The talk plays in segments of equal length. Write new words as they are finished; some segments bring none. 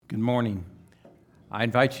Good morning. I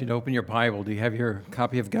invite you to open your Bible. Do you have your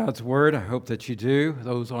copy of God's Word? I hope that you do.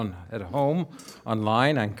 Those at home,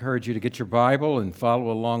 online, I encourage you to get your Bible and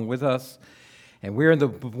follow along with us. And we're in the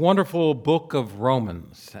wonderful book of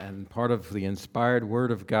Romans and part of the inspired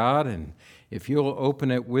Word of God. And if you'll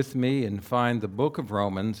open it with me and find the book of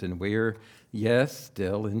Romans, and we're,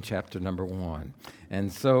 still in chapter number 1.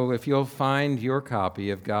 And so if you'll find your copy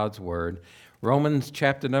of God's Word, Romans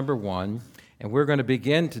chapter number 1, and we're going to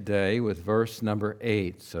begin today with verse number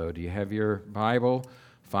 8. So do you have your Bible?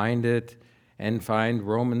 Find it and find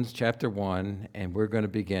Romans chapter 1, and we're going to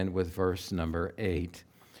begin with verse number 8.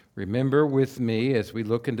 Remember with me as we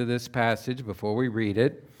look into this passage before we read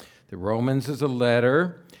it, that Romans is a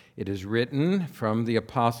letter. It is written from the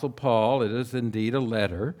Apostle Paul. It is indeed a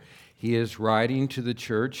letter. He is writing to the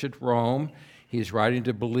church at Rome. He is writing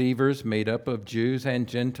to believers made up of Jews and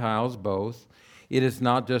Gentiles both. It is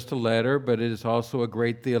not just a letter, but it is also a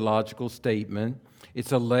great theological statement.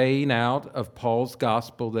 It's a laying out of Paul's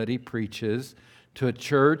gospel that he preaches to a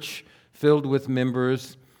church filled with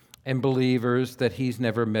members and believers that he's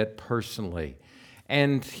never met personally.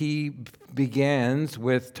 And he begins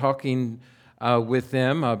with talking with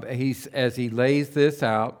them. As he lays this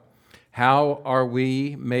out, how are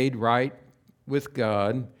we made right with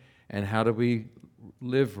God, and how do we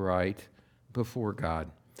live right before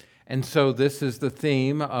God? And so this is the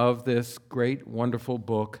theme of this great, wonderful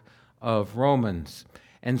book of Romans.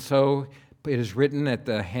 And so it is written at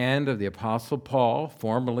the hand of the Apostle Paul,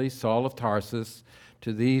 formerly Saul of Tarsus,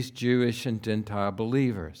 to these Jewish and Gentile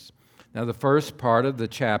believers. Now, the first part of the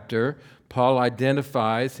chapter, Paul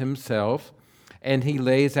identifies himself, and he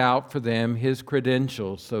lays out for them his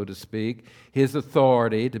credentials, so to speak, his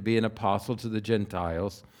authority to be an apostle to the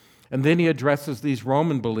Gentiles. And then he addresses these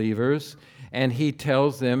Roman believers, and he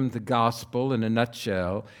tells them the gospel in a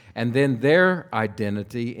nutshell, and then their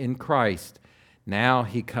identity in Christ. Now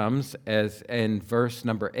he comes as in verse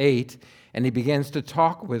number 8, and he begins to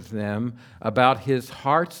talk with them about his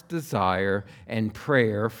heart's desire and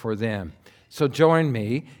prayer for them. So join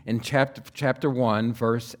me in chapter 1,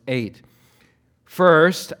 verse 8.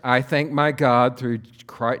 First, I thank my God through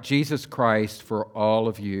Jesus Christ for all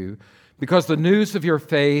of you, because the news of your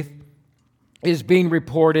faith is being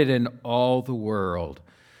reported in all the world.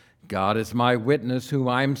 God is my witness, whom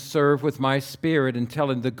I serve with my spirit in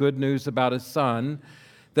telling the good news about his Son,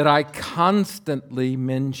 that I constantly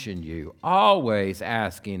mention you, always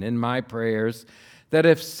asking in my prayers that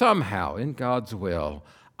if somehow, in God's will,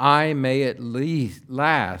 I may at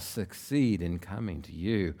last succeed in coming to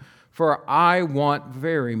you. For I want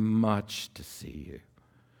very much to see you,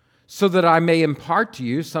 so that I may impart to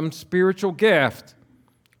you some spiritual gift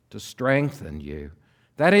to strengthen you.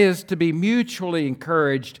 That is, to be mutually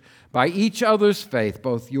encouraged by each other's faith,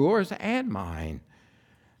 both yours and mine.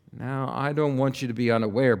 Now, I don't want you to be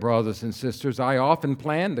unaware, brothers and sisters. I often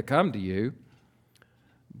planned to come to you,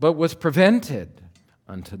 but was prevented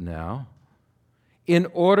until now, in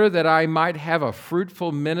order that I might have a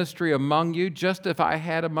fruitful ministry among you, just as I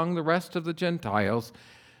had among the rest of the Gentiles.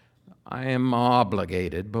 I am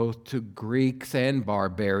obligated both to Greeks and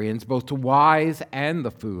barbarians, both to wise and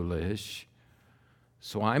the foolish.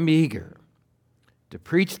 So I'm eager to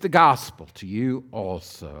preach the gospel to you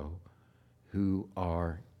also who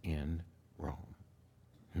are in Rome.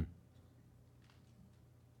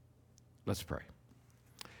 Let's pray.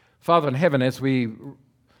 Father in heaven, as we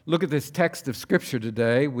look at this text of Scripture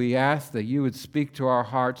today, we ask that you would speak to our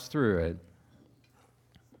hearts through it.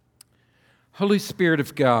 Holy Spirit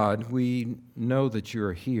of God, we know that you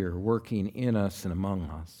are here working in us and among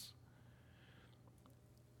us.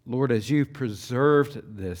 Lord, as you've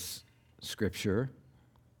preserved this Scripture,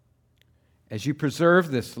 as you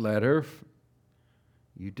preserved this letter,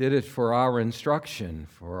 you did it for our instruction,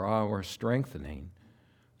 for our strengthening,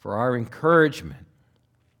 for our encouragement.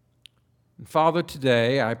 And Father,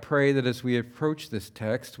 today I pray that as we approach this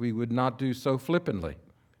text, we would not do so flippantly,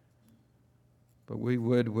 but we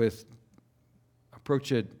would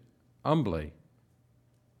approach it humbly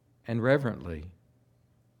and reverently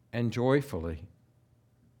and joyfully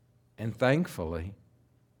and thankfully.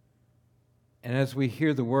 And as we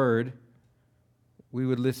hear the word, we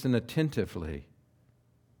would listen attentively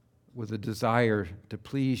with a desire to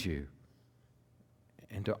please you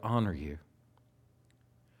and to honor you.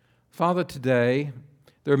 Father, today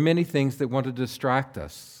there are many things that want to distract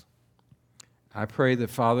us. I pray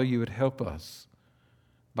that, Father, you would help us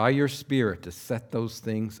by your Spirit to set those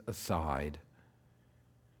things aside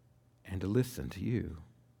and to listen to you.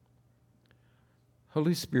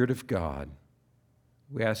 Holy Spirit of God,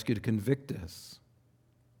 we ask you to convict us.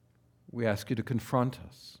 We ask you to confront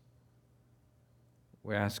us.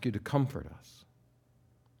 We ask you to comfort us.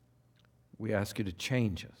 We ask you to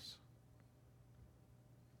change us.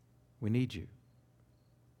 We need you.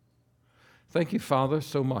 Thank you, Father,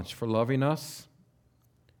 so much for loving us.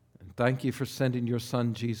 And thank you for sending your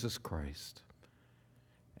Son, Jesus Christ.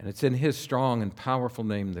 And it's in his strong and powerful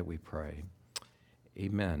name that we pray.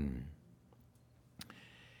 Amen.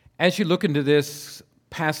 As you look into this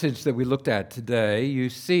passage that we looked at today, you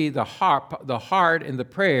see the heart and the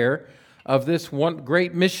prayer of this one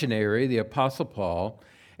great missionary, the Apostle Paul,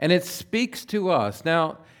 and it speaks to us.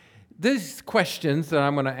 Now, these questions that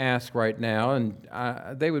I'm going to ask right now, and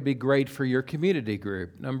they would be great for your community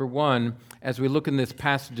group. Number one, as we look in this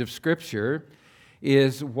passage of Scripture,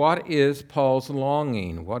 is what is Paul's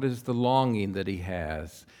longing? What is the longing that he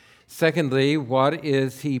has? Secondly, what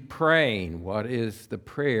is he praying? What is the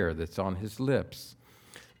prayer that's on his lips?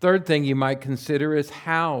 Third thing you might consider is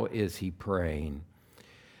how is he praying?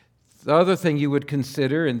 The other thing you would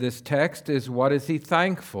consider in this text is what is he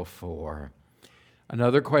thankful for?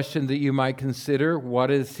 Another question that you might consider, what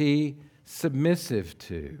is he submissive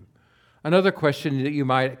to? Another question that you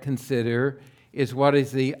might consider is what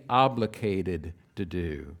is he obligated to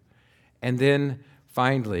do? And then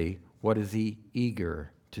finally, what is he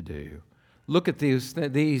eager to do? Look at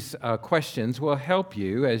these questions will help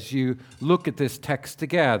you as you look at this text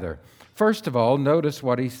together. First of all, notice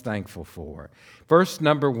what he's thankful for. Verse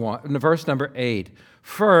number 8.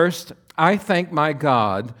 First, I thank my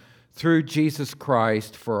God through Jesus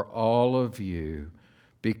Christ for all of you,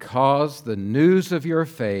 because the news of your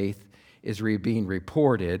faith is being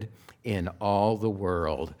reported in all the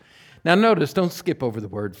world. Now notice, don't skip over the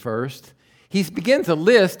word first. He begins a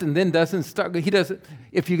list and then doesn't start.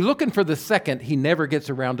 If you're looking for the second, he never gets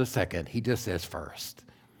around to second. He just says first.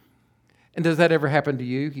 And does that ever happen to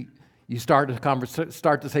you? You start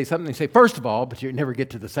to say something, and you say first of all, but you never get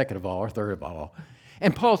to the second of all or third of all.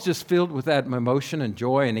 And Paul's just filled with that emotion and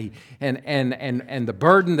joy and the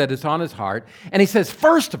burden that is on his heart. And he says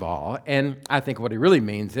first of all, and I think what he really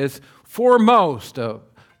means is foremost,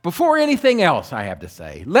 before anything else I have to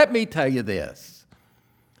say, let me tell you this.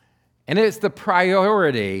 And it's the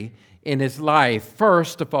priority in his life.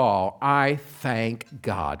 First of all, I thank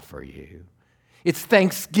God for you. It's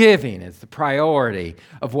thanksgiving. It's the priority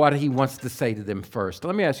of what he wants to say to them first.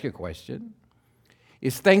 Let me ask you a question.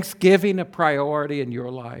 Is thanksgiving a priority in your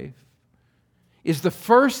life? Is the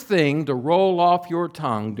first thing to roll off your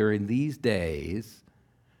tongue during these days,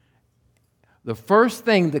 the first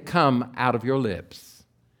thing to come out of your lips,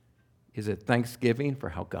 is it thanksgiving for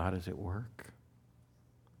how God is at work?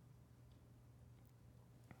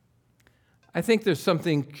 I think there's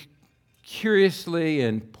something curiously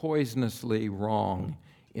and poisonously wrong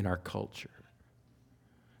in our culture.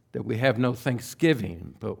 That we have no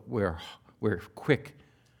thanksgiving, but we're quick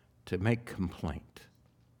to make complaint.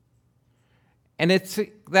 And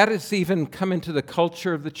that has even come into the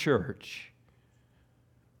culture of the church.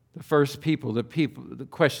 The first the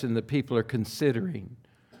question that people are considering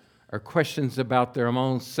are questions about their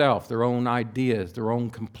own self, their own ideas, their own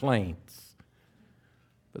complaints.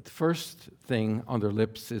 But the first thing on their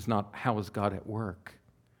lips is not, how is God at work?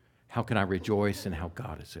 How can I rejoice in how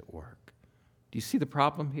God is at work? Do you see the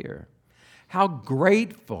problem here? How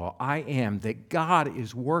grateful I am that God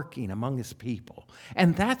is working among his people.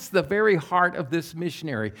 And that's the very heart of this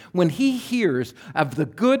missionary. When he hears of the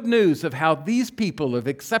good news of how these people have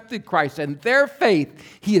accepted Christ and their faith,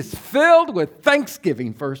 he is filled with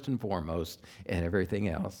thanksgiving first and foremost, and everything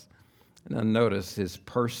else. Now notice his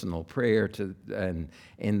personal prayer and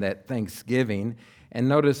in that thanksgiving. And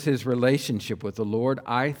notice his relationship with the Lord.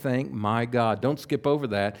 I thank my God. Don't skip over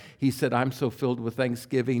that. He said, I'm so filled with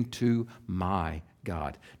thanksgiving to my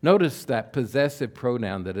God. Notice that possessive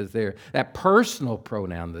pronoun that is there, that personal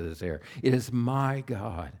pronoun that is there. It is my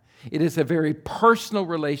God. It is a very personal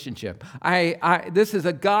relationship. This is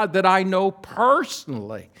a God that I know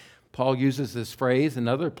personally. Paul uses this phrase in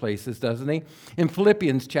other places, doesn't he? In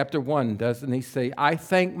Philippians chapter 1, doesn't he say, I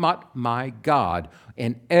thank my God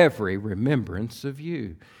in every remembrance of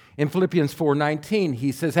you. In Philippians 4:19,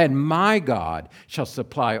 he says, and my God shall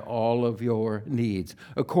supply all of your needs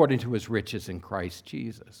according to his riches in Christ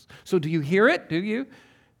Jesus. So do you hear it? Do you?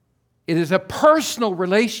 It is a personal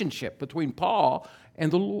relationship between Paul and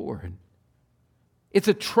the Lord. It's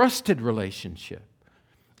a trusted relationship.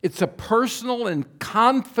 It's a personal and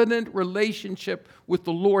confident relationship with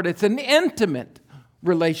the Lord. It's an intimate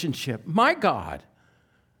relationship. My God,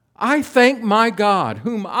 I thank my God,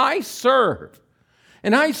 whom I serve.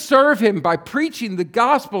 And I serve him by preaching the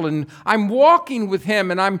gospel, and I'm walking with him,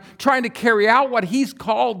 and I'm trying to carry out what he's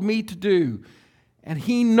called me to do. And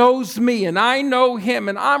He knows me, and I know Him,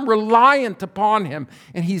 and I'm reliant upon Him,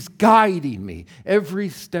 and He's guiding me every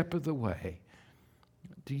step of the way.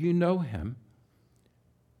 Do you know Him?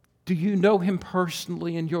 Do you know Him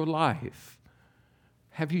personally in your life?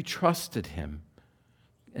 Have you trusted Him?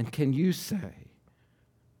 And can you say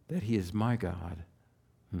that He is my God?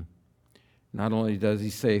 Not only does He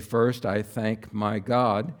say, first, I thank my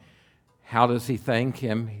God. How does He thank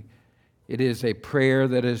Him? It is a prayer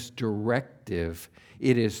that is directive.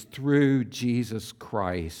 It is through Jesus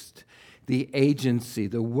Christ, the agency,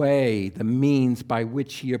 the way, the means by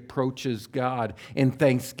which He approaches God in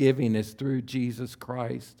thanksgiving is through Jesus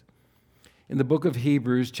Christ. In the book of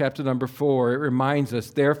Hebrews, chapter number 4, it reminds us,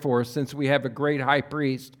 therefore, since we have a great high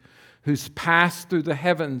priest who's passed through the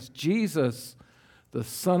heavens, Jesus, the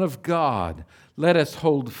Son of God, let us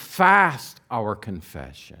hold fast our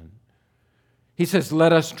confession. He says,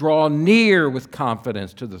 let us draw near with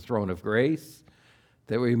confidence to the throne of grace,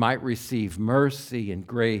 that we might receive mercy and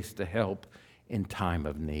grace to help in time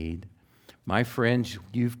of need. My friends,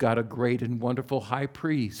 you've got a great and wonderful high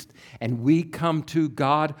priest, and we come to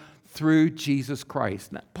God through Jesus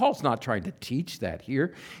Christ. Now, Paul's not trying to teach that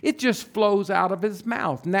here. It just flows out of his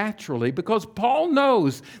mouth naturally because Paul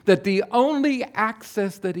knows that the only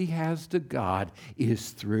access that he has to God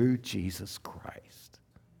is through Jesus Christ.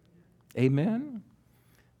 Amen?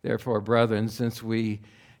 Therefore, brethren, since we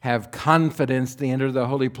have confidence to enter the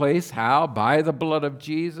holy place, how? By the blood of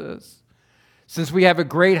Jesus. Since we have a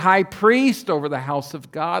great high priest over the house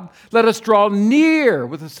of God, let us draw near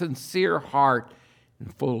with a sincere heart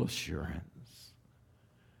and full assurance.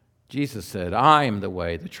 Jesus said, I am the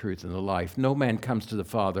way, the truth, and the life. No man comes to the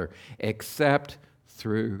Father except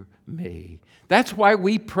through me. That's why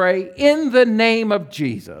we pray in the name of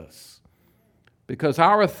Jesus, because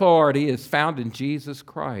our authority is found in Jesus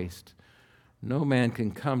Christ. No man can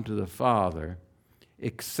come to the Father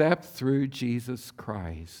except through Jesus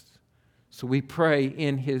Christ. So we pray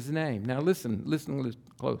in His name. Now listen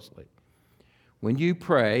closely. When you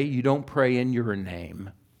pray, you don't pray in your name.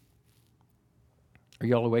 Are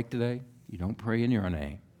y'all awake today? You don't pray in your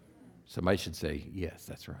name. Somebody should say, yes,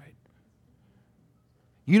 that's right.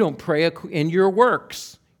 You don't pray in your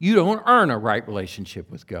works. You don't earn a right relationship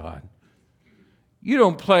with God. You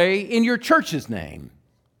don't pray in your church's name.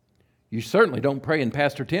 You certainly don't pray in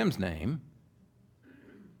Pastor Tim's name.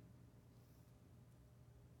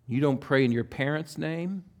 You don't pray in your parents'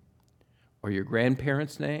 name or your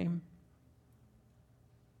grandparents' name,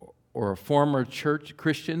 or a former church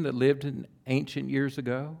Christian that lived in ancient years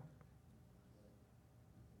ago.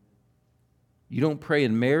 You don't pray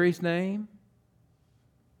in Mary's name.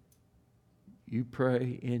 You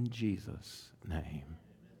pray in Jesus' name.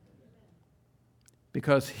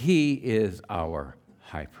 Because He is our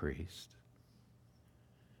high priest.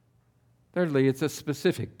 Thirdly, it's a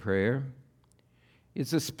specific prayer.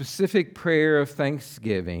 It's a specific prayer of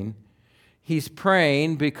thanksgiving. He's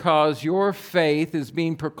praying because your faith is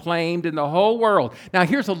being proclaimed in the whole world. Now,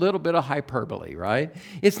 here's a little bit of hyperbole, right?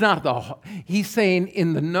 It's not he's saying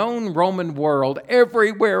in the known Roman world,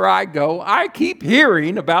 everywhere I go, I keep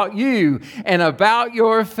hearing about you and about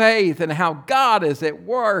your faith and how God is at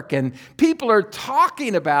work. And people are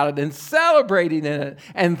talking about it and celebrating it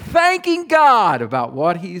and thanking God about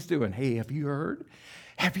what He's doing. Hey, have you heard?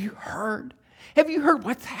 Have you heard? Have you heard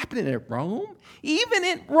what's happening at Rome? Even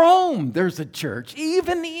in Rome, there's a church.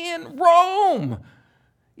 Even in Rome.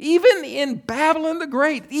 Even in Babylon the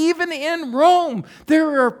Great. Even in Rome,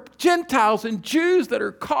 there are Gentiles and Jews that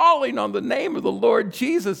are calling on the name of the Lord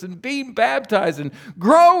Jesus and being baptized and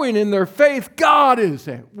growing in their faith. God is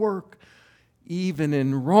at work. Even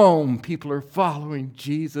in Rome, people are following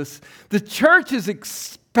Jesus. The church is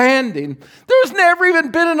expanding. There's never even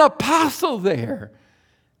been an apostle there.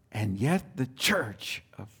 And yet the church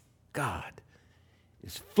of God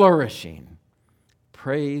is flourishing.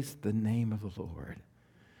 Praise the name of the Lord.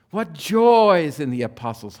 What joy is in the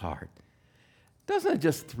apostle's heart. Doesn't it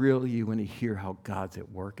just thrill you when you hear how God's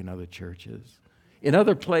at work in other churches, in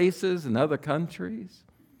other places, in other countries,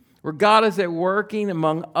 where God is at working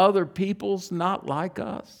among other peoples not like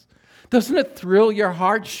us? Doesn't it thrill your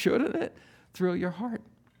heart? Shouldn't it thrill your heart?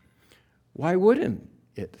 Why wouldn't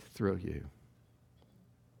it thrill you?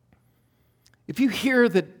 If you hear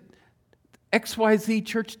that XYZ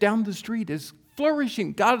church down the street is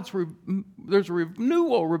flourishing, there's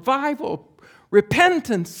renewal, revival,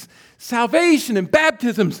 repentance, salvation, and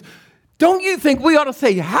baptisms, don't you think we ought to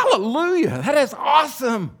say, hallelujah, that is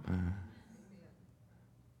awesome?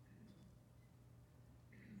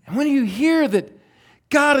 And when you hear that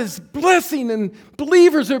God is blessing and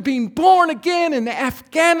believers are being born again in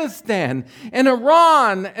Afghanistan and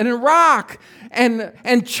Iran and Iraq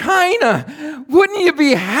and China. Wouldn't you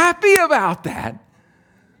be happy about that?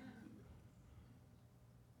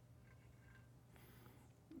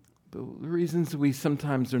 But the reasons we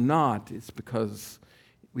sometimes are not is because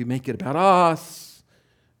we make it about us,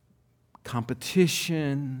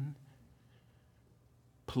 competition,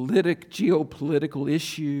 geopolitical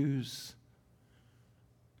issues,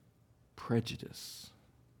 prejudice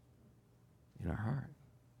in our heart.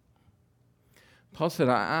 Paul said,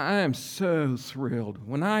 I am so thrilled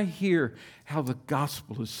when I hear how the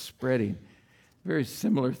gospel is spreading. Very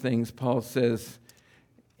similar things Paul says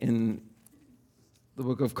in the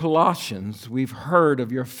book of Colossians. We've heard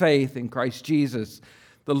of your faith in Christ Jesus,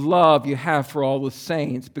 the love you have for all the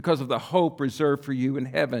saints because of the hope reserved for you in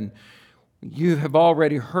heaven. You have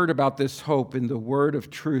already heard about this hope in the word of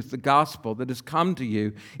truth, the gospel that has come to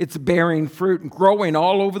you. It's bearing fruit and growing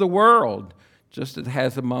all over the world, just as it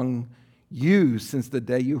has among you since the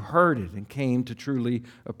day you heard it and came to truly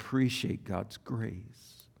appreciate God's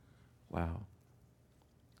grace. Wow.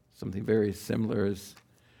 Something very similar is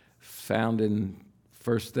found in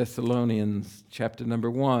 1 Thessalonians chapter number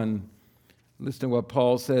 1. Listen to what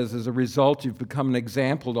Paul says. As a result, you've become an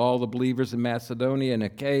example to all the believers in Macedonia and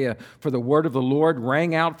Achaia, for the word of the Lord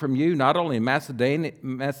rang out from you, not only in Macedonia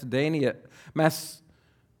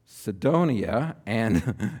and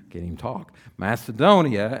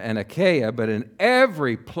Achaia, but in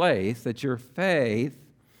every place that your faith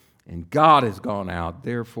in God has gone out.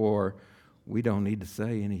 Therefore, we don't need to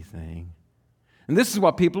say anything. And this is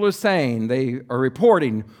what people are saying. They are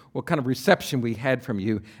reporting what kind of reception we had from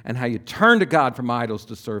you and how you turned to God from idols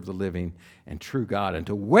to serve the living and true God and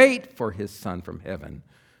to wait for his Son from heaven,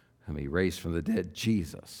 whom he raised from the dead,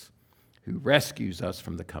 Jesus, who rescues us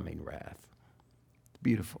from the coming wrath.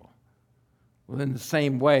 Beautiful. Well, in the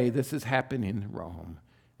same way, this is happening in Rome,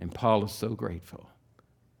 and Paul is so grateful.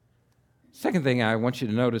 Second thing I want you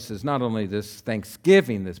to notice is not only this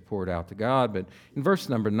thanksgiving that's poured out to God, but in verse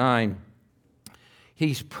number 9,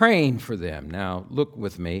 he's praying for them. Now, look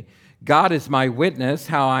with me. God is my witness,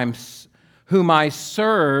 whom I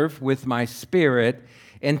serve with my spirit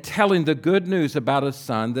in telling the good news about his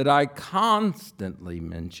Son, that I constantly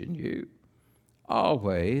mention you,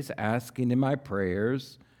 always asking in my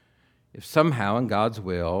prayers if somehow in God's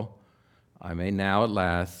will I may now at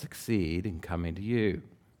last succeed in coming to you.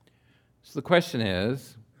 So the question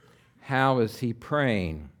is, how is he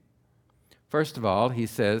praying? First of all, he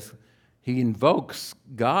says, he invokes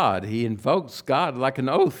God. He invokes God like an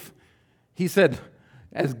oath. He said,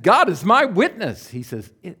 as God is my witness, he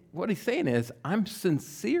says, what he's saying is, I'm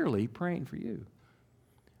sincerely praying for you.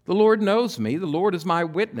 The Lord knows me. The Lord is my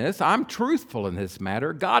witness. I'm truthful in this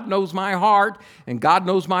matter. God knows my heart, and God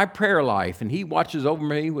knows my prayer life, and he watches over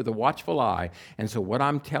me with a watchful eye. And so what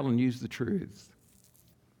I'm telling you is the truth.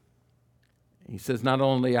 He says, not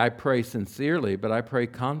only I pray sincerely, but I pray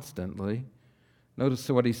constantly. Notice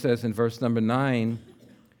what he says in verse number 9.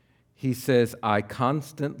 He says, I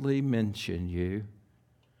constantly mention you.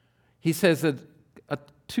 He says it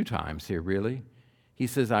 2 times here, really. He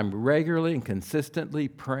says, I'm regularly and consistently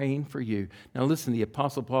praying for you. Now listen, the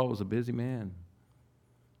Apostle Paul was a busy man.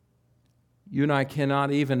 You and I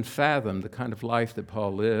cannot even fathom the kind of life that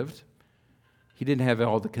Paul lived. He didn't have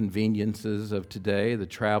all the conveniences of today, the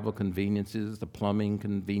travel conveniences, the plumbing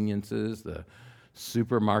conveniences, the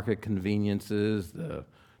supermarket conveniences, the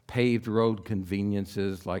paved road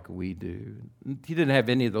conveniences like we do. He didn't have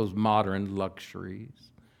any of those modern luxuries.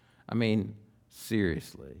 I mean,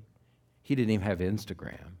 seriously, he didn't even have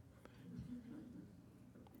Instagram.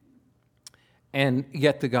 And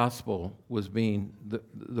yet the gospel was being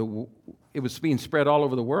spread all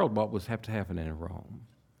over the world. What was have to happen in Rome?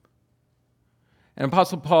 And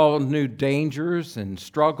Apostle Paul knew dangers and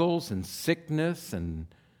struggles and sickness, and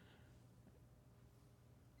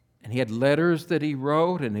he had letters that he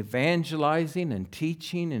wrote, and evangelizing and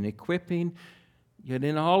teaching and equipping. Yet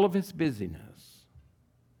in all of his busyness,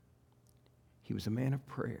 he was a man of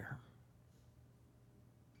prayer.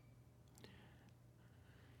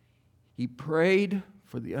 He prayed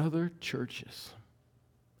for the other churches,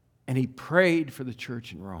 and he prayed for the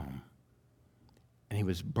church in Rome. And he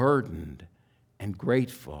was burdened and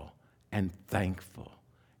grateful and thankful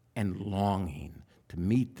and longing to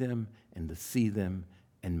meet them and to see them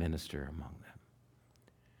and minister among them.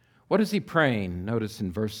 What is he praying? Notice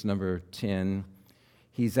in verse number 10,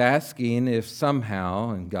 he's asking if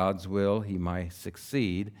somehow, in God's will, he might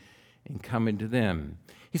succeed in coming to them.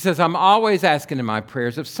 He says, I'm always asking in my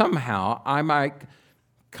prayers if somehow I might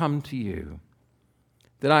come to you.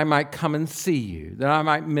 that I might come and see you, that I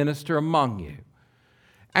might minister among you.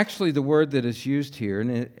 Actually, the word that is used here,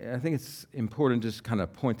 and I think it's important to just kind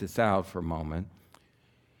of point this out for a moment.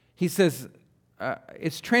 He says,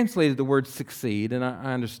 it's translated the word succeed, and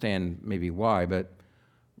I understand maybe why, but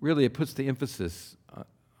really it puts the emphasis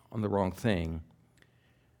on the wrong thing.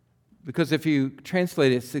 Because if you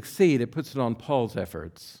translate it succeed, it puts it on Paul's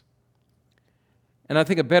efforts. And I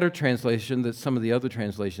think a better translation that some of the other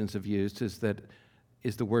translations have used is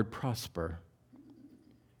the word prosper.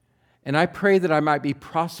 And I pray that I might be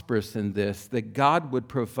prosperous in this, that God would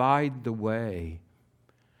provide the way,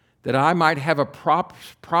 that I might have a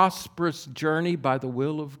prosperous journey by the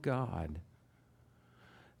will of God.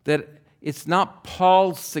 That it's not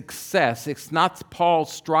Paul's success, it's not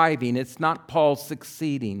Paul's striving, it's not Paul's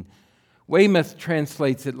succeeding. Weymouth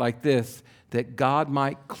translates it like this, that God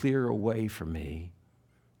might clear a way for me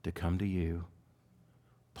to come to you.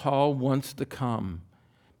 Paul wants to come,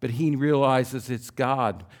 but he realizes it's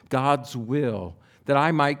God's will, that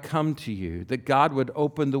I might come to you, that God would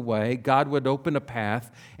open the way, God would open a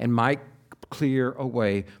path and might clear a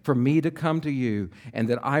way for me to come to you and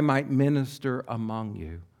that I might minister among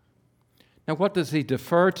you. Now, what does he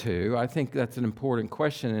defer to? I think that's an important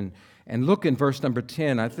question. And look in verse number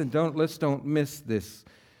 10. I think let's don't miss this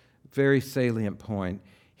very salient point.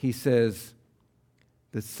 He says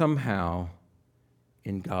that somehow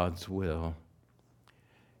in God's will,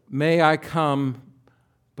 may I come,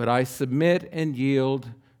 but I submit and yield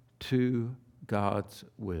to God's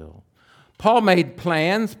will. Paul made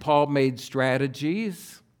plans, Paul made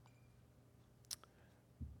strategies,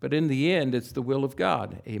 but in the end, it's the will of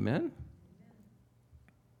God. Amen?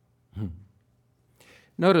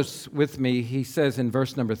 Notice with me, he says in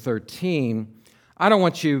verse number 13, I don't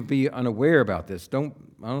want you to be unaware about this. I don't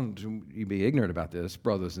want you to be ignorant about this,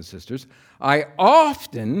 brothers and sisters. I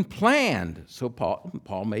often planned. So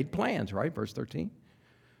Paul made plans, right? Verse 13.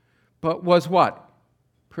 But was what?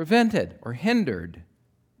 Prevented or hindered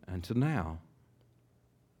until now.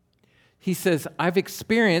 He says, I've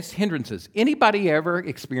experienced hindrances. Anybody ever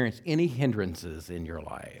experienced any hindrances in your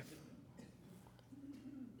life?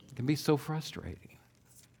 It can be so frustrating.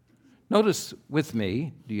 Notice with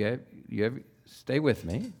me, stay with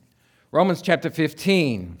me. Romans chapter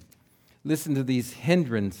 15. Listen to these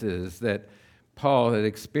hindrances that Paul had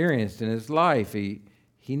experienced in his life. He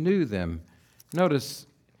knew them. Notice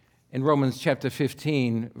in Romans chapter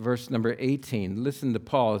 15, verse number 18. Listen to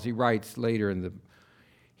Paul as he writes later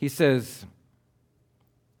he says,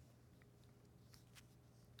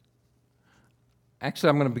 actually,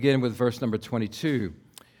 I'm going to begin with verse number 22.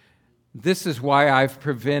 This is why have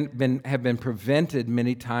been prevented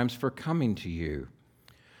many times for coming to you.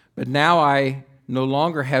 But now I no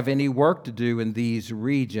longer have any work to do in these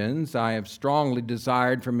regions. I have strongly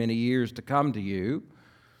desired for many years to come to you.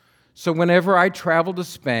 So whenever I travel to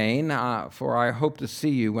Spain, for I hope to see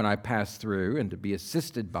you when I pass through and to be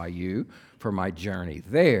assisted by you for my journey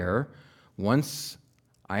there, once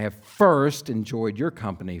I have first enjoyed your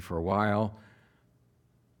company for a while.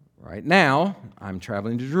 Right now, I'm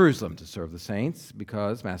traveling to Jerusalem to serve the saints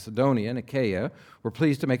because Macedonia and Achaia were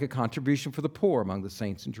pleased to make a contribution for the poor among the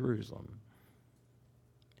saints in Jerusalem.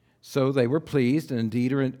 So they were pleased and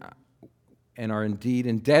are indeed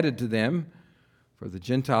indebted to them, for the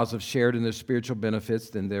Gentiles have shared in their spiritual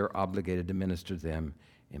benefits, then they're obligated to minister to them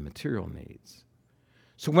in material needs.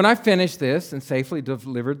 So when I finish this and safely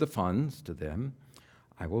delivered the funds to them,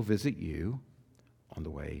 I will visit you on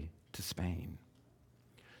the way to Spain.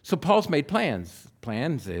 So Paul's made plans.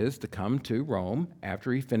 Plans is to come to Rome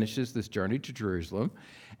after he finishes this journey to Jerusalem,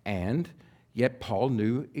 and yet Paul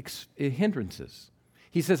knew hindrances.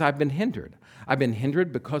 He says, I've been hindered. I've been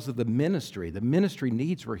hindered because of the ministry. The ministry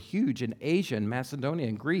needs were huge in Asia and Macedonia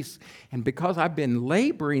and Greece, and because I've been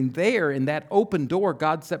laboring there in that open door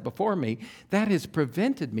God set before me, that has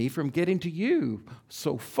prevented me from getting to you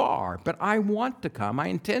so far. But I want to come. I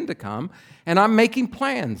intend to come, and I'm making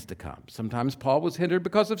plans to come. Sometimes Paul was hindered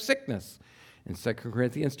because of sickness. In 2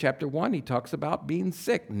 Corinthians chapter 1, he talks about being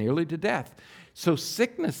sick, nearly to death. So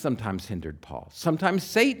sickness sometimes hindered Paul. Sometimes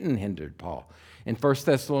Satan hindered Paul. In 1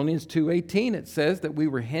 Thessalonians 2:18, it says that we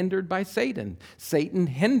were hindered by Satan. Satan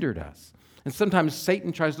hindered us. And sometimes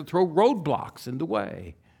Satan tries to throw roadblocks in the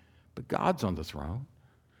way. But God's on the throne.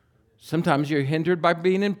 Sometimes you're hindered by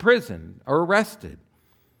being in prison or arrested.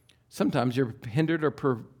 Sometimes you're hindered or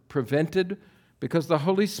prevented because the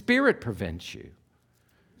Holy Spirit prevents you.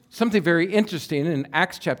 Something very interesting in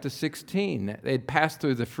Acts chapter 16. They had passed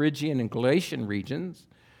through the Phrygian and Galatian regions,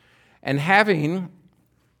 and having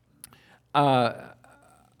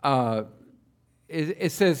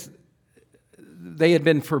it says they had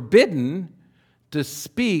been forbidden to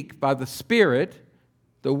speak by the Spirit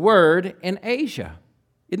the word in Asia.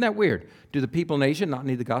 Isn't that weird? Do the people in Asia not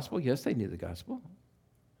need the gospel? Yes, they need the gospel.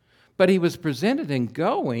 But he was presented in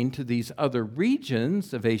going to these other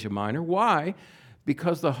regions of Asia Minor. Why?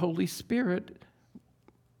 Because the Holy Spirit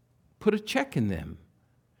put a check in them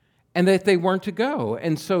and that they weren't to go.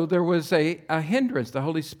 And so there was a hindrance, the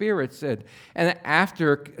Holy Spirit said. And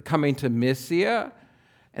after coming to Mysia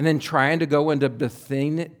and then trying to go into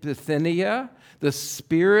Bithynia, the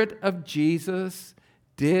Spirit of Jesus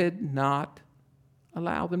did not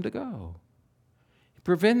allow them to go. He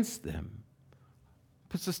prevents them,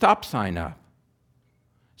 puts a stop sign up.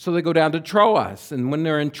 So they go down to Troas. And when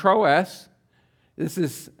they're in Troas, this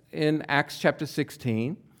is in Acts chapter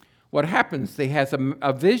 16, what happens? They has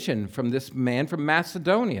a vision from this man from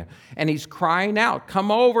Macedonia, and he's crying out,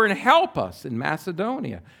 "Come over and help us in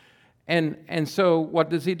Macedonia." And so what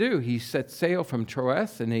does he do? He sets sail from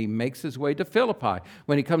Troas and he makes his way to Philippi.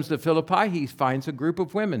 When he comes to Philippi, he finds a group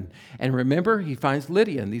of women. And remember, he finds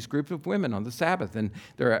Lydia and these group of women on the Sabbath. And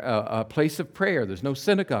they're a place of prayer. There's no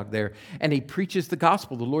synagogue there. And he preaches the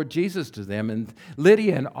gospel, the Lord Jesus, to them. And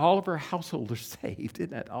Lydia and all of her household are saved.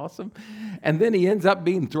 Isn't that awesome? And then he ends up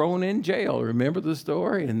being thrown in jail. Remember the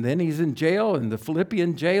story? And then he's in jail and the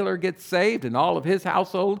Philippian jailer gets saved and all of his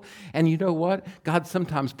household. And you know what? God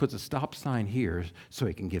sometimes puts a stop sign here so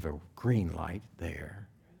he can give a green light there.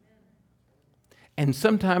 And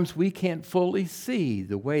sometimes we can't fully see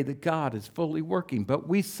the way that God is fully working, but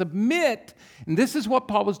we submit, and this is what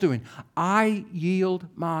Paul was doing. I yield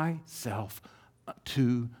myself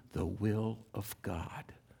to the will of God.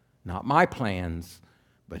 Not my plans,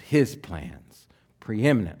 but his plans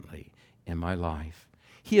preeminently in my life.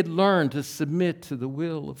 He had learned to submit to the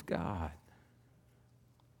will of God.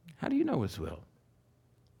 How do you know his will?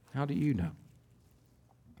 How do you know?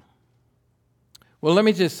 Well, let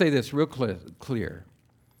me just say this real clear.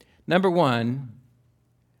 Number one,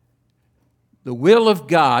 the will of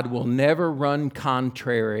God will never run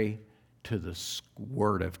contrary to the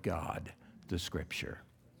Word of God, the Scripture.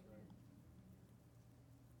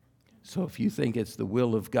 So if you think it's the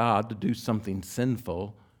will of God to do something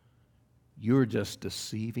sinful, you're just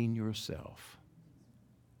deceiving yourself.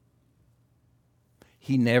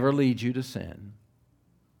 He never leads you to sin.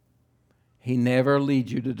 He never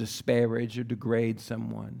leads you to disparage or degrade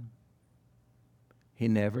someone. He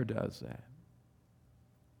never does that.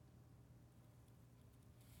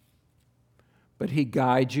 But he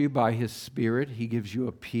guides you by his Spirit. He gives you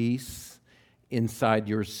a peace inside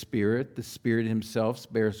your spirit. The Spirit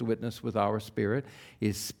himself bears witness with our spirit,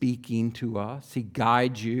 is speaking to us. He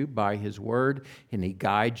guides you by his word, and he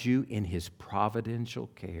guides you in his providential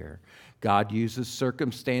care. God uses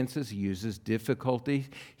circumstances, he uses difficulties,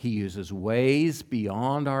 he uses ways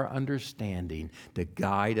beyond our understanding to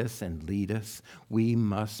guide us and lead us. We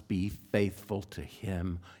must be faithful to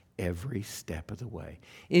him every step of the way.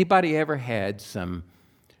 Anybody ever had some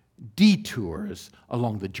detours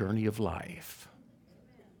along the journey of life?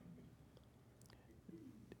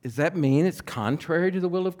 Does that mean it's contrary to the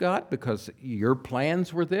will of God because your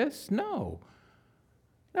plans were this? No.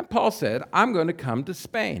 And Paul said, I'm going to come to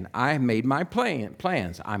Spain. I made my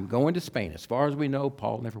plans. I'm going to Spain. As far as we know,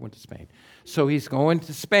 Paul never went to Spain. So he's going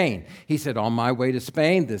to Spain. He said, on my way to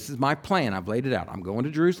Spain, this is my plan. I've laid it out. I'm going to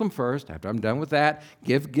Jerusalem first. After I'm done with that,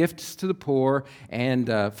 give gifts to the poor and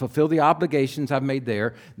fulfill the obligations I've made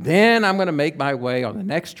there. Then I'm going to make my way on the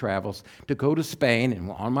next travels to go to Spain. And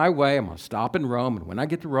on my way, I'm going to stop in Rome. And when I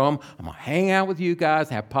get to Rome, I'm going to hang out with you guys,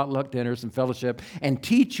 have potluck dinners and fellowship, and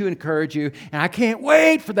teach you, encourage you. And I can't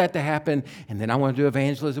wait for that to happen. And then I want to do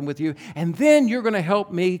evangelism with you. And then you're going to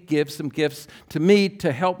help me give some gifts to me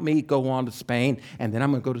to help me go on to Spain. And then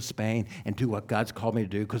I'm going to go to Spain and do what God's called me to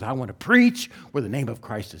do because I want to preach where the name of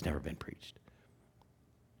Christ has never been preached.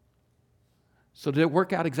 So did it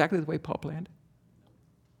work out exactly the way Paul planned it?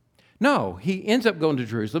 No, he ends up going to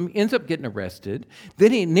Jerusalem, ends up getting arrested,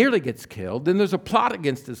 then he nearly gets killed, then there's a plot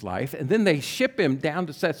against his life, and then they ship him down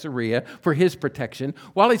to Caesarea for his protection.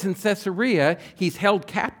 While he's in Caesarea, he's held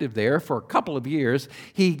captive there for a couple of years,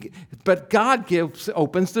 but God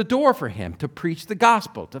opens the door for him to preach the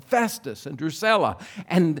gospel to Festus and Drusilla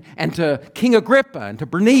and to King Agrippa and to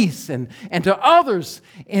Bernice and to others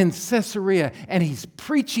in Caesarea, and he's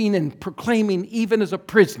preaching and proclaiming even as a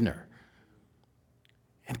prisoner.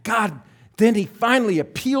 And God then he finally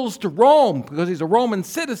appeals to Rome because he's a Roman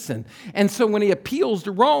citizen. And so when he appeals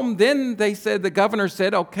to Rome, then the governor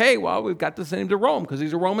said, okay, well, we've got to send him to Rome because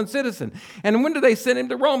he's a Roman citizen. And when do they send him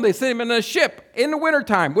to Rome? They send him in a ship in the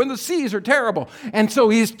wintertime when the seas are terrible. And so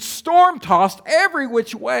he's storm-tossed every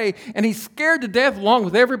which way, and he's scared to death along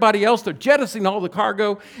with everybody else. They're jettisoning all the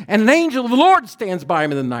cargo. And an angel of the Lord stands by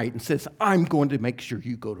him in the night and says, I'm going to make sure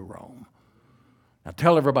you go to Rome. Now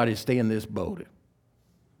tell everybody to stay in this boat.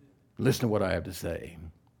 Listen to what I have to say.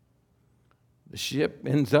 The ship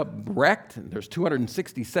ends up wrecked, and there's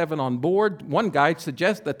 267 on board. One guy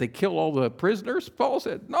suggests that they kill all the prisoners. Paul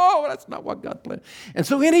said, no, that's not what God planned. And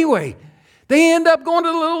so anyway, they end up going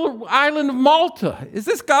to the little island of Malta. Is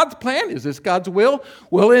this God's plan? Is this God's will?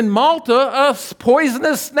 Well, in Malta, a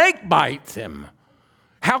poisonous snake bites him.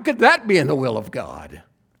 How could that be in the will of God?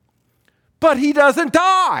 But he doesn't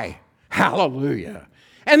die. Hallelujah.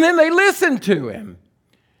 And then they listen to him.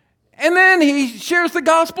 And then he shares the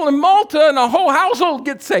gospel in Malta, and a whole household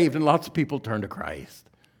gets saved, and lots of people turn to Christ.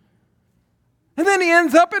 And then he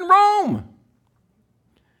ends up in Rome.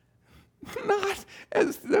 Not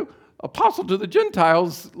as the apostle to the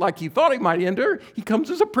Gentiles like he thought he might enter. He comes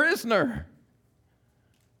as a prisoner.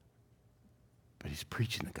 But he's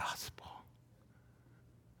preaching the gospel.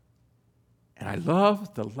 And I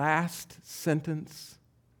love the last sentence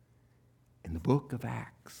in the book of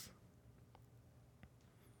Acts.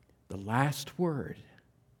 The last word,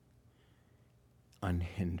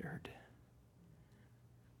 unhindered.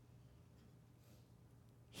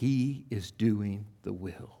 He is doing the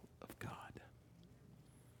will of God.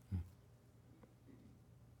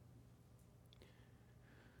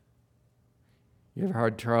 You ever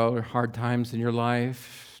had hard times in your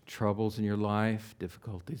life, troubles in your life,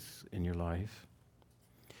 difficulties in your life?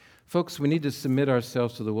 Folks, we need to submit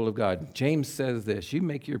ourselves to the will of God. James says this, you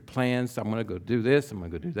make your plans, I'm going to go do this, I'm going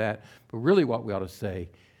to go do that. But really what we ought to say,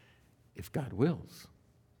 if God wills.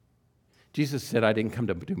 Jesus said, I didn't come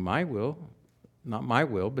to do my will, not my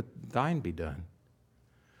will, but thine be done.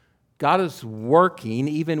 God is working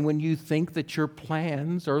even when you think that your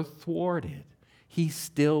plans are thwarted. He's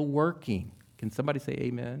still working. Can somebody say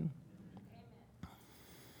amen?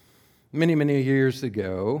 Many, many years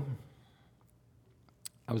ago,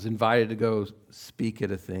 I was invited to go speak at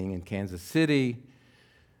a thing in Kansas City,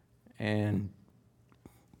 and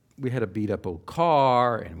we had a beat-up old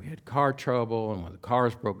car, and we had car trouble, and one of the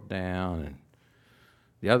cars broke down, and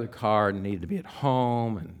the other car needed to be at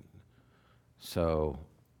home, and so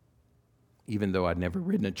even though I'd never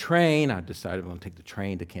ridden a train, I decided I'm going to take the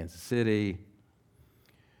train to Kansas City.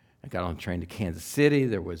 I got on the train to Kansas City.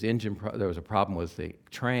 There was a problem with the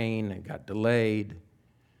train. It got delayed.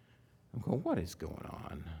 I'm going, what is going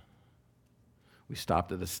on? We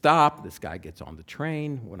stopped at a stop. This guy gets on the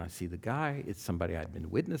train. When I see the guy, it's somebody I'd been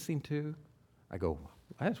witnessing to. I go,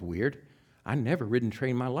 that's weird. I never ridden a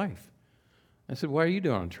train in my life. I said, why are you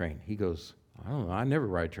doing on a train? He goes, I don't know. I never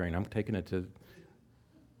ride a train. I'm taking it to...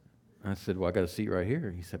 I said, well, I got a seat right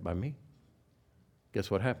here. He said, by me.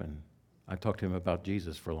 Guess what happened? I talked to him about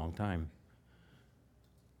Jesus for a long time.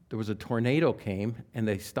 There was a tornado came, and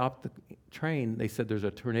they stopped the train. They said, there's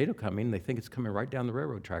a tornado coming. They think it's coming right down the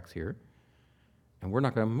railroad tracks here, and we're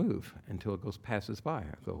not going to move until it passes by.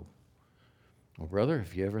 I go, well, brother,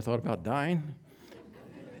 have you ever thought about dying?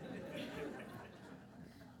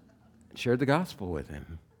 Shared the gospel with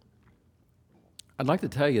him. I'd like to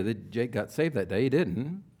tell you that Jake got saved that day. He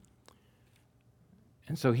didn't.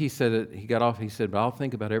 And so he said, he got off, he said, but I'll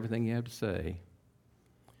think about everything you have to say.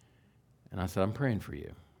 And I said, I'm praying for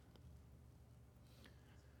you.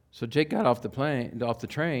 So Jake got off the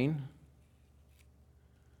train.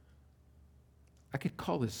 I could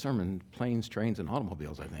call this sermon Planes, Trains, and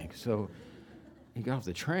Automobiles, I think. So he got off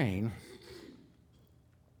the train.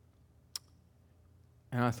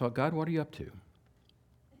 And I thought, God, what are you up to? And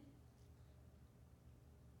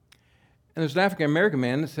there's an African-American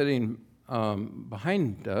man sitting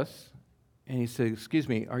behind us, and he said, excuse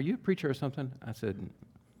me, are you a preacher or something? I said,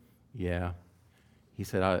 yeah. He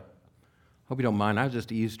said, I hope you don't mind. I was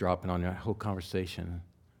just eavesdropping on your whole conversation.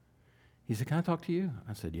 He said, can I talk to you?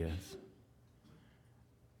 I said, yes.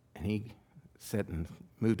 And he sat and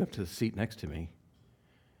moved up to the seat next to me.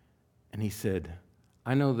 And he said,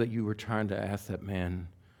 I know that you were trying to ask that man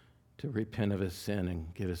to repent of his sin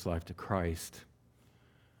and give his life to Christ.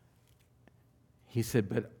 He said,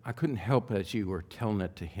 but I couldn't help as you were telling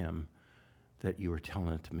it to him that you were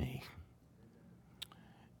telling it to me.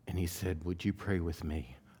 And he said, would you pray with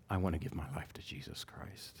me? I want to give my life to Jesus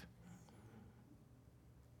Christ.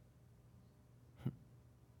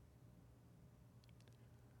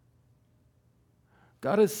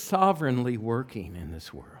 God is sovereignly working in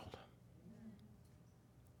this world.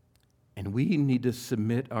 And we need to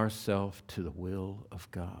submit ourselves to the will of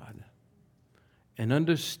God and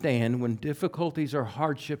understand when difficulties or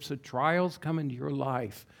hardships or trials come into your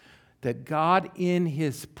life that God in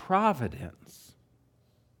His providence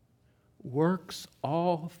works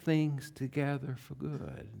all things together for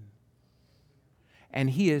good. And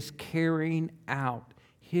He is carrying out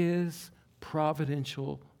His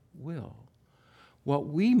providential will. What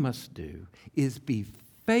we must do is be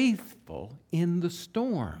faithful in the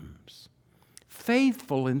storms,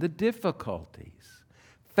 faithful in the difficulties,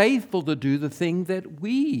 faithful to do the thing that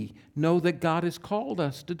we know that God has called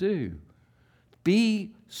us to do.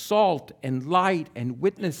 Be salt and light and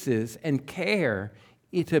witnesses and care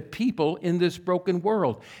to people in this broken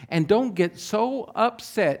world. And don't get so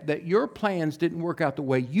upset that your plans didn't work out the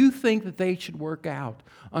way you think that they should work out.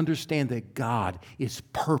 Understand that God is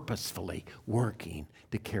purposefully working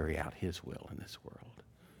to carry out His will in this world.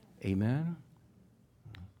 Amen?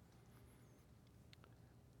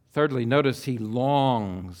 Thirdly, notice He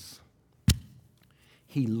longs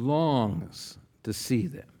to see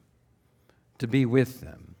them, to be with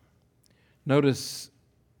them. Notice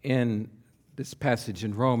in this passage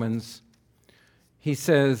in Romans, he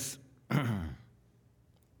says,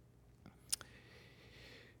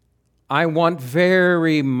 I want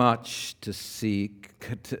very much to see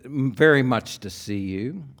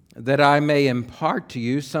you, that I may impart to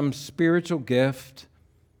you some spiritual gift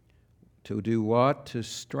to do what? To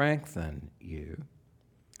strengthen you.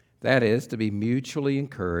 That is, to be mutually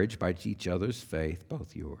encouraged by each other's faith,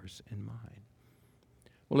 both yours and mine.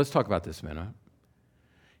 Well, let's talk about this a minute.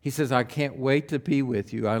 He says, I can't wait to be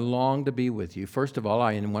with you. I long to be with you. First of all,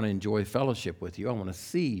 I want to enjoy fellowship with you. I want to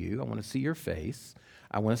see you. I want to see your face.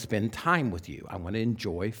 I want to spend time with you. I want to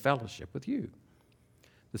enjoy fellowship with you.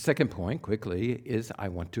 The second point, quickly, is I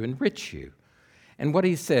want to enrich you. And what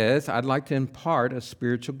he says, I'd like to impart a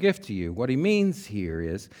spiritual gift to you. What he means here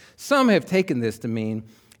is, some have taken this to mean,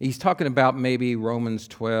 he's talking about maybe Romans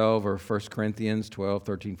 12 or 1 Corinthians 12,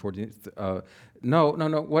 13, 14. No.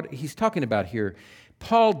 What he's talking about here,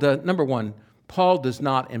 Paul does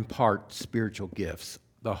not impart spiritual gifts.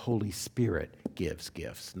 The Holy Spirit gives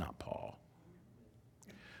gifts, not Paul.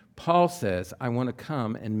 Paul says, I want to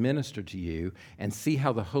come and minister to you and see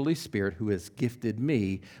how the Holy Spirit, who has gifted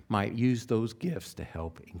me, might use those gifts to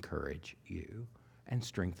help encourage you and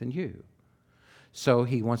strengthen you. So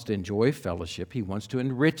he wants to enjoy fellowship. He wants to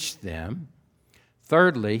enrich them.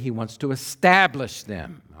 Thirdly, he wants to establish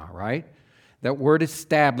them, all right? That word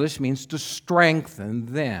establish means to strengthen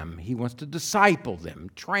them. He wants to disciple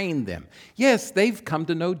them, train them. Yes, they've come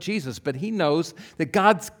to know Jesus, but he knows that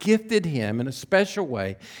God's gifted him in a special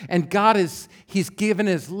way. And he's given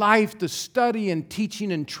his life to study and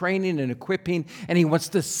teaching and training and equipping. And he wants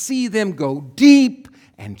to see them go deep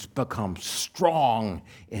and become strong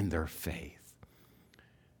in their faith.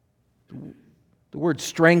 The word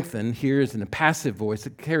strengthen here is in a passive voice.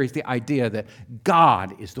 It carries the idea that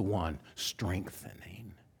God is the one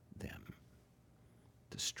strengthening them.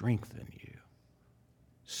 To strengthen you.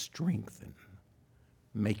 Strengthen.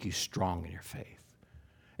 Make you strong in your faith.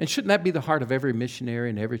 And shouldn't that be the heart of every missionary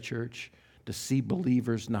in every church? To see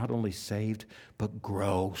believers not only saved, but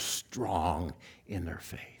grow strong in their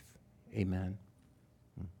faith. Amen.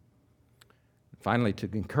 Finally, to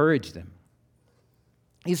encourage them.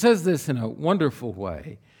 He says this in a wonderful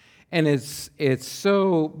way, and it's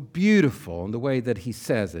so beautiful in the way that he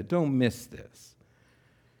says it. Don't miss this.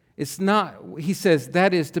 It's not, he says,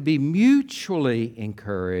 that is to be mutually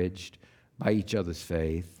encouraged by each other's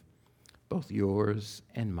faith, both yours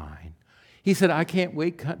and mine. He said, I can't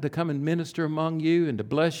wait to come and minister among you and to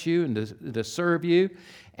bless you and to serve you.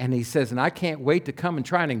 And he says, and I can't wait to come and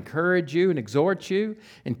try and encourage you and exhort you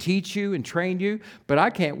and teach you and train you. But I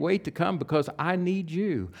can't wait to come because I need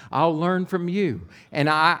you. I'll learn from you. And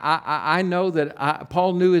I know that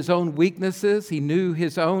Paul knew his own weaknesses. He knew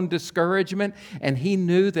his own discouragement. And he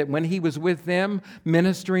knew that when he was with them,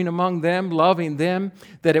 ministering among them, loving them,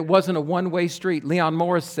 that it wasn't a one-way street. Leon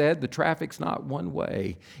Morris said, the traffic's not one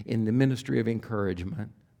way in the ministry of encouragement.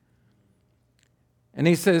 And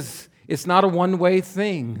he says, it's not a one-way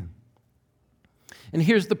thing. And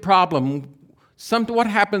here's the problem. What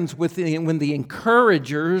happens when the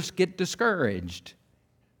encouragers get discouraged?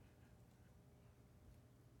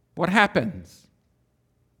 What happens?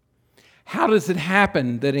 How does it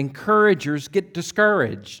happen that encouragers get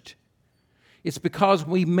discouraged? It's because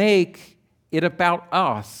we make it about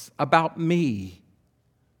us, about me.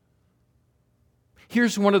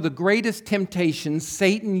 Here's one of the greatest temptations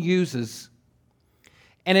Satan uses.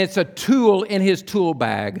 And it's a tool in his tool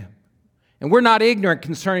bag. And we're not ignorant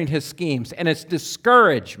concerning his schemes. And it's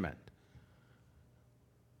discouragement.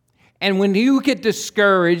 And when you get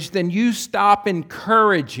discouraged, then you stop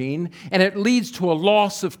encouraging, and it leads to a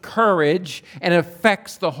loss of courage and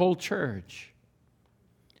affects the whole church.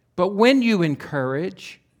 But when you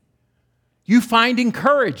encourage, you find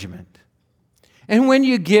encouragement. And when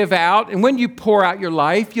you give out and when you pour out your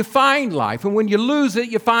life, you find life. And when you lose it,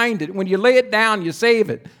 you find it. When you lay it down, you save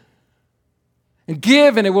it. And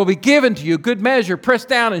give, and it will be given to you, good measure, pressed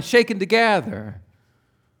down and shaken together.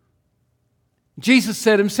 Jesus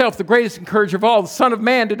said himself, the greatest encourager of all, the Son of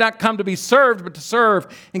Man did not come to be served, but to serve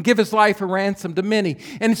and give his life a ransom to many.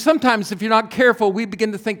 And sometimes if you're not careful, we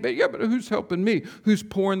begin to think, but who's helping me? Who's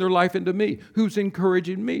pouring their life into me? Who's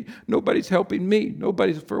encouraging me? Nobody's helping me.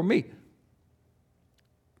 Nobody's for me.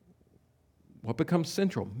 What becomes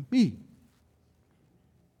central? Me.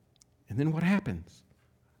 And then what happens?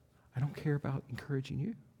 I don't care about encouraging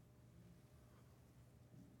you.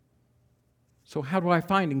 So how do I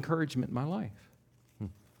find encouragement in my life?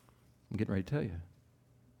 I'm getting ready to tell you.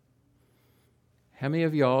 How many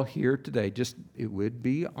of y'all here today, it would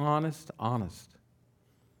be honest.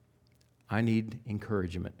 I need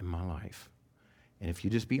encouragement in my life. And if you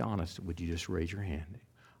just be honest, would you just raise your hand?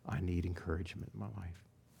 I need encouragement in my life.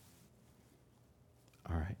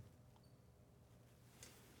 All right.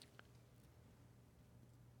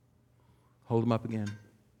 Hold them up again.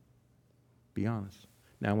 Be honest.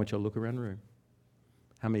 Now I want you to look around the room.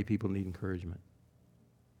 How many people need encouragement?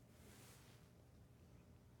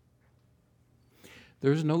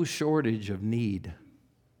 There's no shortage of need.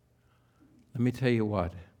 Let me tell you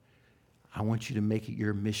what. I want you to make it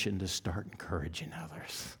your mission to start encouraging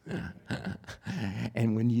others.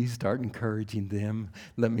 And when you start encouraging them,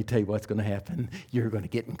 let me tell you what's going to happen. You're going to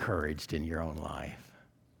get encouraged in your own life.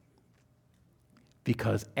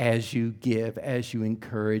 Because as you give, as you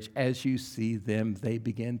encourage, as you see them, they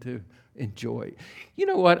begin to enjoy. You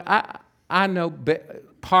know what? I know,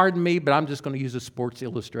 pardon me, but I'm just going to use a sports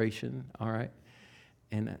illustration, all right?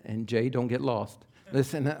 And Jay, don't get lost.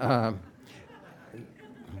 Listen,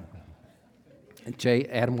 Jay,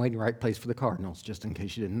 Adam Wainwright plays for the Cardinals, just in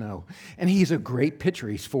case you didn't know. And he's a great pitcher.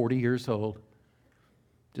 He's 40 years old.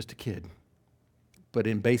 Just a kid. But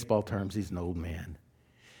in baseball terms, he's an old man.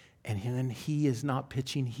 And then he is not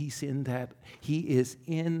pitching. He is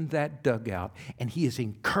in that dugout, and he is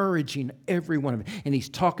encouraging every one of them. And he's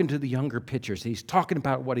talking to the younger pitchers. He's talking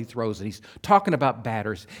about what he throws, and he's talking about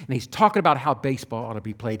batters, and he's talking about how baseball ought to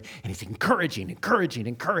be played. And he's encouraging.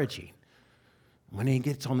 When he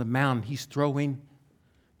gets on the mound, he's throwing.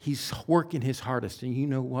 He's working his hardest. And you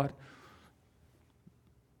know what?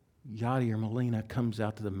 Yadier Molina comes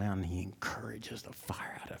out to the mound, and he encourages the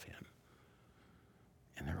fire out of him.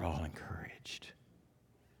 And they're all encouraged.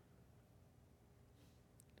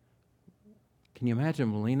 Can you imagine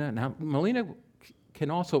Molina? Now, Molina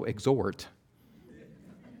can also exhort,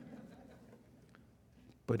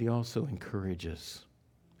 but he also encourages.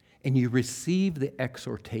 And you receive the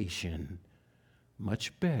exhortation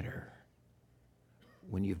much better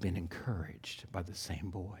when you've been encouraged by the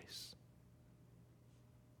same voice.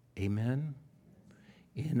 Amen?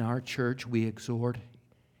 In our church, we exhort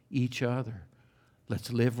each other. Let's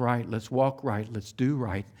live right. Let's walk right. Let's do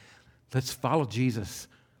right. Let's follow Jesus.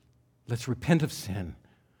 Let's repent of sin.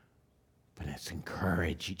 But let's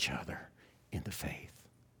encourage each other in the faith.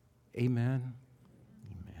 Amen.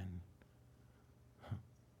 Amen.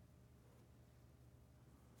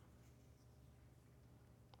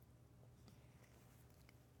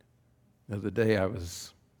 The other day I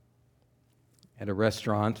was at a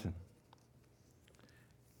restaurant.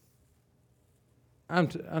 I'm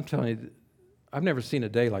telling you, I've never seen a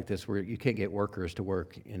day like this where you can't get workers to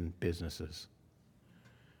work in businesses.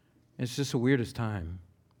 It's just the weirdest time.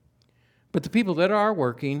 But the people that are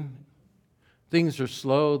working, things are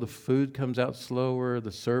slow. The food comes out slower.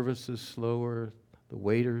 The service is slower. The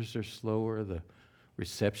waiters are slower. The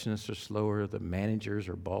receptionists are slower. The managers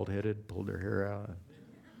are bald-headed, pulled their hair out.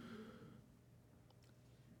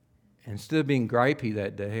 And instead of being gripey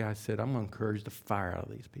that day, I said, I'm going to encourage the fire out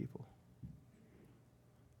of these people.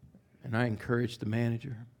 And I encouraged the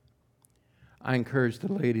manager. I encouraged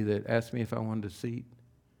the lady that asked me if I wanted a seat.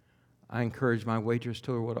 I encouraged my waitress,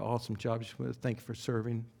 told her what an awesome job she was. Thank you for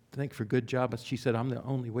serving. Thank you for a good job. She said, I'm the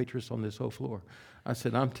only waitress on this whole floor. I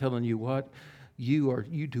said, I'm telling you what,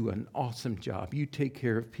 you do an awesome job. You take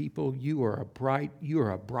care of people. You are a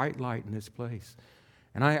bright light in this place.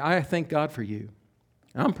 And I thank God for you.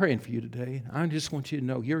 And I'm praying for you today. I just want you to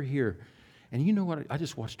know you're here. And you know what? I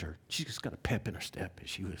just watched her. She just got a pep in her step as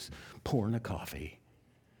she was pouring the coffee.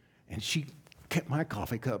 And she kept my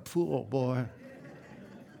coffee cup full, boy.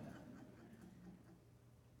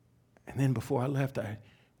 And then before I left,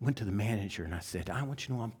 went to the manager and I said, I want you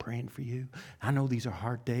to know I'm praying for you. I know these are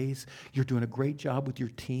hard days. You're doing a great job with your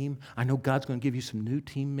team. I know God's going to give you some new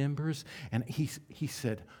team members. And he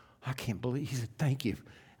said, I can't believe. He said, thank you.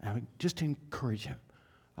 And just to encourage him.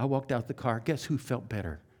 I walked out the car. Guess who felt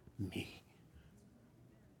better? Me.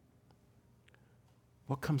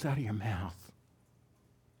 What comes out of your mouth?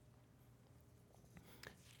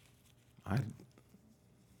 I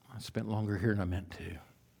spent longer here than I meant to.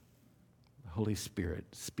 The Holy Spirit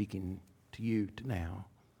speaking to you now.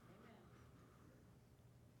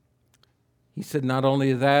 He said not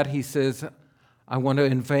only that, he says, I want to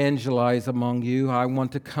evangelize among you. I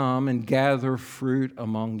want to come and gather fruit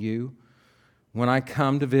among you. When I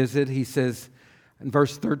come to visit, he says in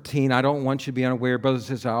verse 13, I don't want you to be unaware, brothers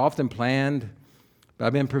and sisters, I often planned, but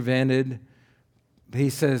I've been prevented. He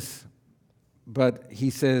says, I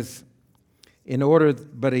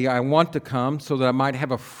want to come so that I might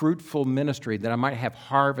have a fruitful ministry, that I might have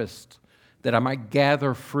harvest, that I might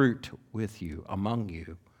gather fruit with you, among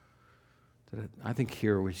you. I think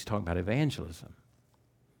here he's talking about evangelism.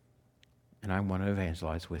 And I want to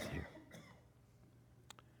evangelize with you.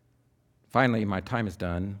 Finally, my time is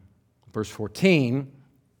done. Verse 14,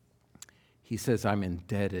 he says, I'm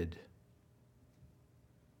indebted.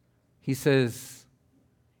 He says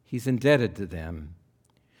he's indebted to them.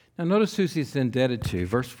 Now notice who he's indebted to.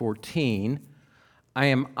 Verse 14, I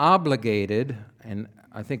am obligated, and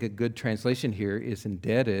I think a good translation here is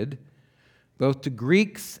indebted, both to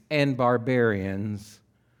Greeks and barbarians,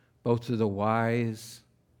 both to the wise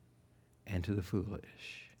and to the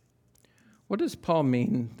foolish. What does Paul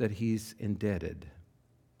mean that he's indebted?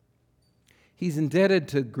 He's indebted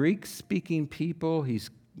to Greek-speaking people. He's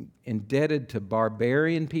indebted to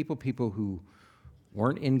barbarian people, people who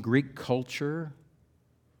weren't in Greek culture.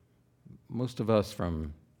 Most of us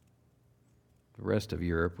from the rest of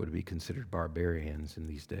Europe would be considered barbarians in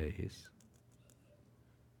these days.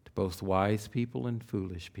 To both wise people and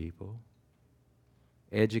foolish people,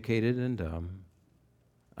 educated and dumb,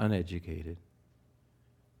 uneducated.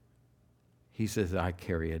 He says, I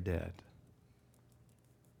carry a debt.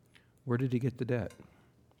 Where did he get the debt?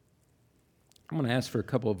 I'm going to ask for a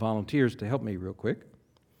couple of volunteers to help me real quick.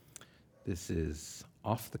 This is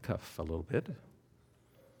off the cuff a little bit.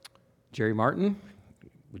 Jerry Martin,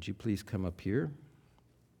 would you please come up here?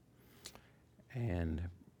 And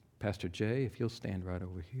Pastor Jay, if you'll stand right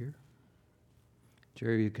over here.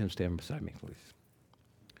 Jerry, you can stand beside me, please.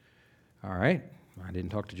 All right. I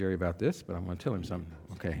didn't talk to Jerry about this, but I'm going to tell him something.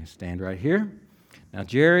 Okay, stand right here. Now,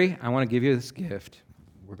 Jerry, I want to give you this gift.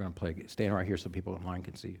 We're going to play. Stand right here so people online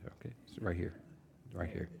can see you. Okay, it's right here. Right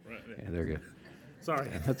here. Right there. Yeah, there you go. Sorry.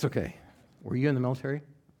 Yeah, that's okay. Were you in the military?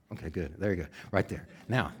 Okay, good. There you go. Right there.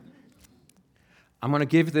 Now, I'm going to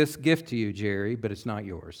give this gift to you, Jerry, but it's not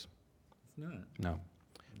yours. It's not. No.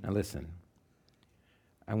 Now, listen.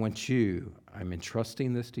 I'm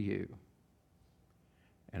entrusting this to you,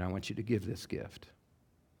 and I want you to give this gift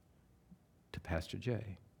to Pastor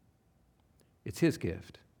Jay. It's his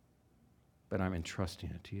gift, but I'm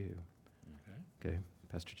entrusting it to you. Okay,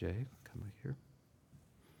 Pastor Jay, come right here.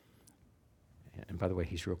 And by the way,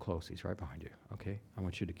 he's real close. He's right behind you. Okay, I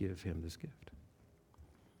want you to give him this gift.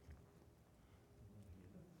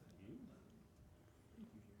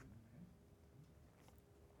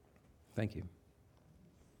 Thank you.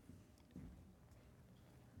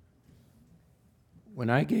 When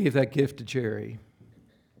I gave that gift to Jerry,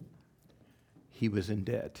 he was in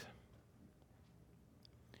debt.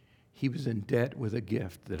 He was in debt with a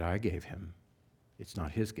gift that I gave him. It's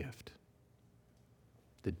not his gift.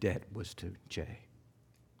 The debt was to Jay.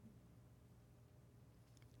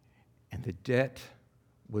 And the debt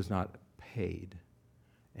was not paid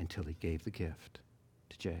until he gave the gift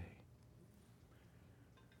to Jay.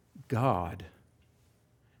 God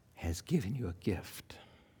has given you a gift,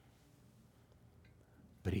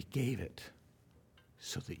 but he gave it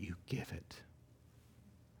so that you give it,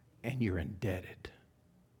 and you're indebted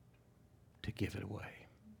to give it away.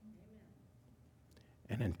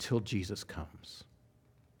 And until Jesus comes,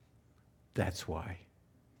 that's why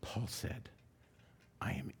Paul said,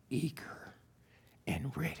 I am eager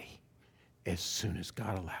and ready as soon as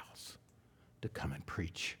God allows to come and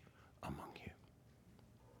preach among you.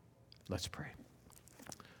 Let's pray.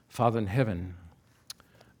 Father in heaven,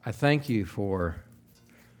 I thank you for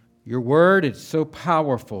your word. It's so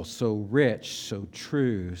powerful, so rich, so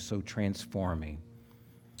true, so transforming.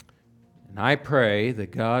 And I pray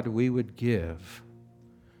that, God, we would give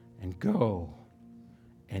and go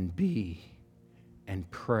and be and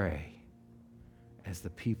pray as the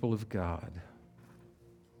people of God,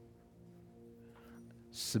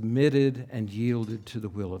 submitted and yielded to the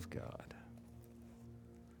will of God.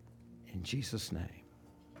 In Jesus' name,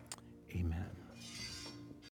 amen.